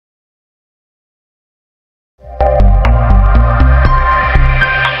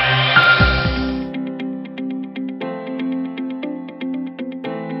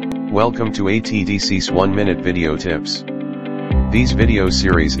Welcome to ATDC's 1-minute video tips. These video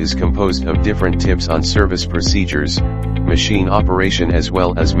series is composed of different tips on service procedures, machine operation as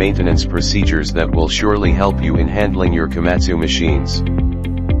well as maintenance procedures that will surely help you in handling your Komatsu machines.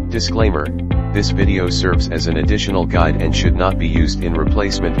 Disclaimer: this video serves as an additional guide and should not be used in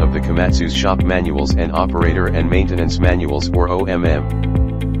replacement of the Komatsu's shop manuals and operator and maintenance manuals or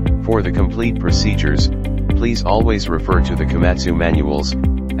OMM. For the complete procedures, please always refer to the Komatsu manuals,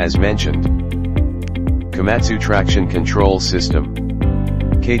 as mentioned. Komatsu Traction Control System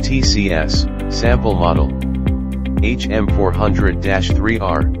KTCS, Sample Model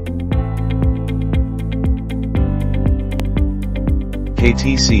HM400-3R.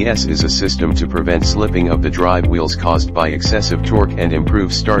 KTCS is a system to prevent slipping of the drive wheels caused by excessive torque and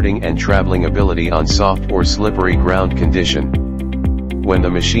improve starting and traveling ability on soft or slippery ground condition. When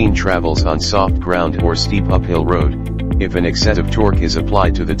the machine travels on soft ground or steep uphill road, if an excessive torque is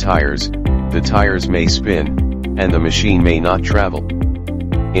applied to the tires may spin, and the machine may not travel.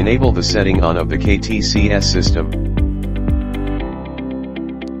 Enable the setting on of the KTCS system.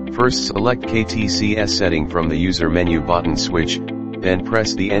 First select KTCS setting from the user menu button switch, then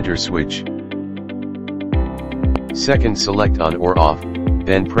press the enter switch. Second select on or off,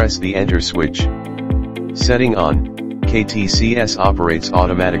 then press the enter switch. Setting on, KTCS operates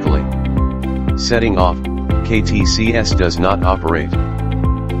automatically. Setting off, KTCS does not operate.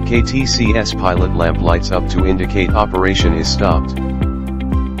 KTCS pilot lamp lights up to indicate operation is stopped.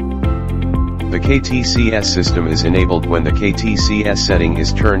 The KTCS system is enabled when the KTCS setting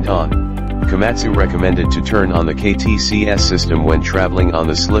is turned on. Komatsu recommended to turn on the KTCS system when traveling on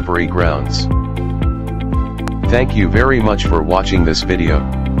the slippery grounds. Thank you very much for watching this video.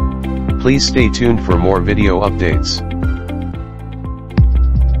 Please stay tuned for more video updates.